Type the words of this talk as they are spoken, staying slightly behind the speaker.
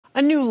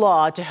A new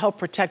law to help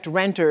protect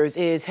renters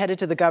is headed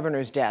to the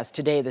governor's desk.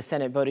 Today, the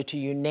Senate voted to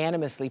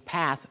unanimously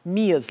pass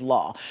Miya's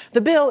law.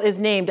 The bill is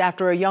named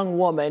after a young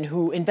woman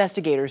who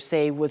investigators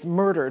say was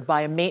murdered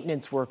by a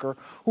maintenance worker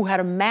who had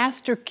a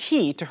master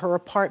key to her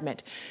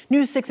apartment.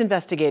 News 6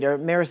 investigator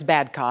Maris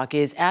Badcock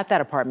is at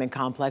that apartment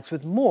complex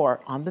with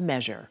more on the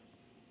measure.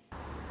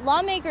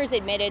 Lawmakers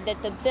admitted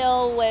that the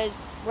bill was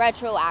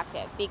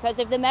retroactive because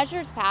if the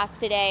measures passed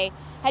today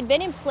had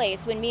been in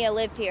place when Miya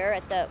lived here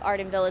at the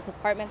Arden Villas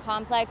apartment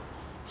complex,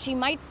 she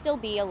might still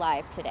be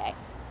alive today.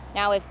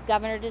 Now, if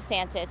Governor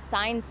DeSantis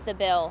signs the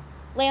bill,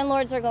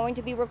 landlords are going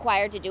to be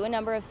required to do a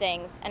number of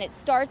things, and it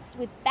starts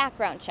with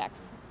background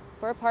checks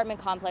for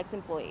apartment complex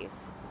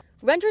employees.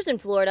 Renters in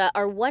Florida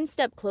are one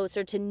step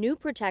closer to new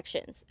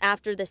protections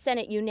after the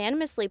Senate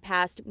unanimously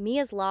passed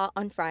Miya's law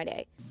on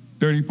Friday.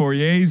 34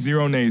 yeas,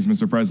 0 nays,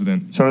 Mr.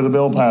 President. So the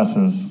bill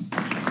passes.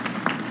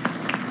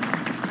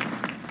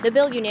 The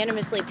bill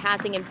unanimously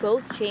passing in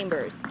both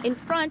chambers in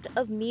front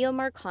of Miya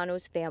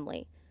Marcano's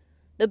family.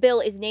 The bill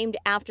is named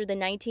after the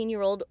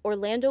 19-year-old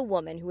Orlando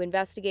woman who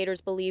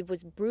investigators believe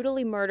was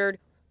brutally murdered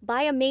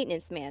by a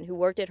maintenance man who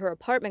worked at her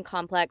apartment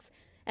complex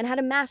and had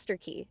a master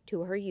key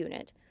to her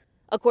unit.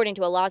 According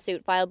to a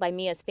lawsuit filed by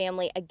Miya's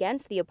family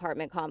against the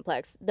apartment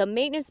complex, the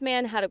maintenance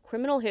man had a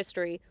criminal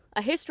history,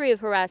 a history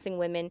of harassing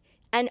women,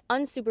 and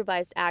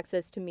unsupervised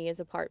access to Miya's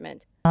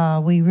apartment.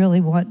 We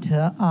really want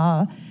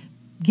to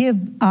give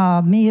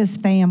Miya's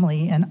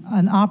family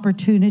an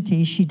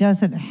opportunity. She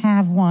doesn't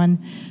have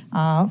one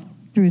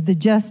through the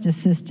justice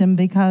system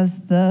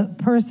because the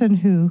person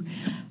who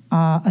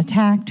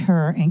attacked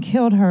her and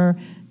killed her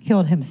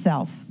killed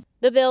himself.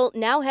 The bill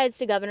now heads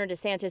to Governor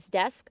DeSantis'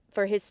 desk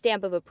for his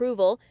stamp of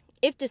approval.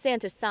 If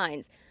DeSantis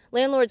signs,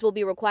 landlords will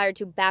be required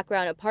to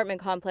background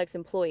apartment complex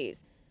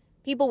employees.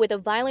 People with a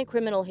violent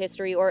criminal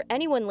history or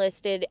anyone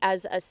listed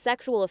as a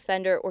sexual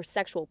offender or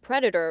sexual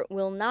predator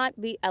will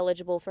not be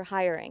eligible for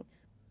hiring.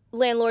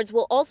 Landlords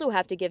will also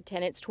have to give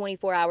tenants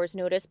 24 hours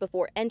notice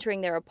before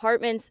entering their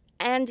apartments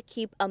and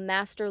keep a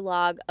master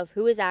log of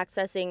who is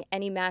accessing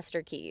any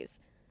master keys.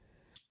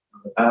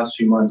 The past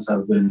few months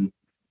have been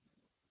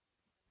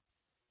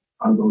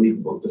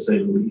unbelievable, to say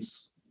the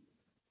least.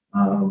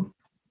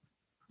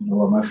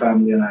 What my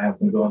family and I have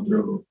been going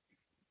through,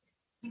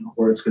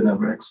 words could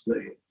never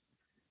explain.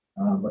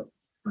 But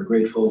we're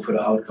grateful for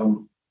the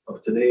outcome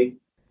of today.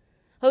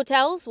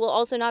 Hotels will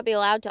also not be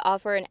allowed to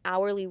offer an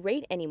hourly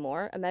rate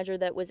anymore, a measure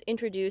that was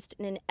introduced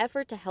in an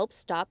effort to help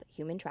stop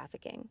human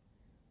trafficking.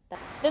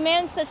 The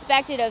man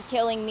suspected of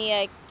killing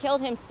Miya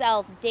killed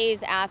himself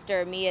days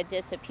after Miya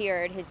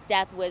disappeared. His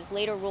death was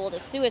later ruled a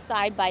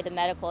suicide by the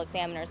medical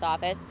examiner's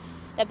office.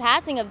 The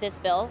passing of this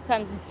bill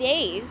comes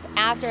days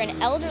after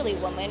an elderly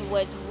woman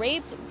was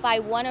raped by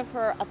one of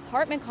her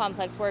apartment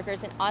complex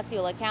workers in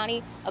Osceola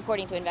County,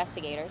 according to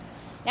investigators.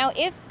 Now,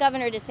 if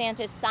Governor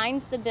DeSantis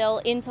signs the bill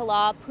into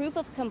law, proof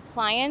of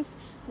compliance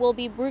will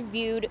be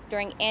reviewed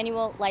during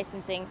annual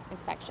licensing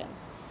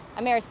inspections.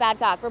 I'm Maris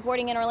Badcock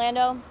reporting in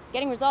Orlando,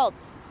 getting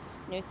results.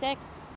 News 6.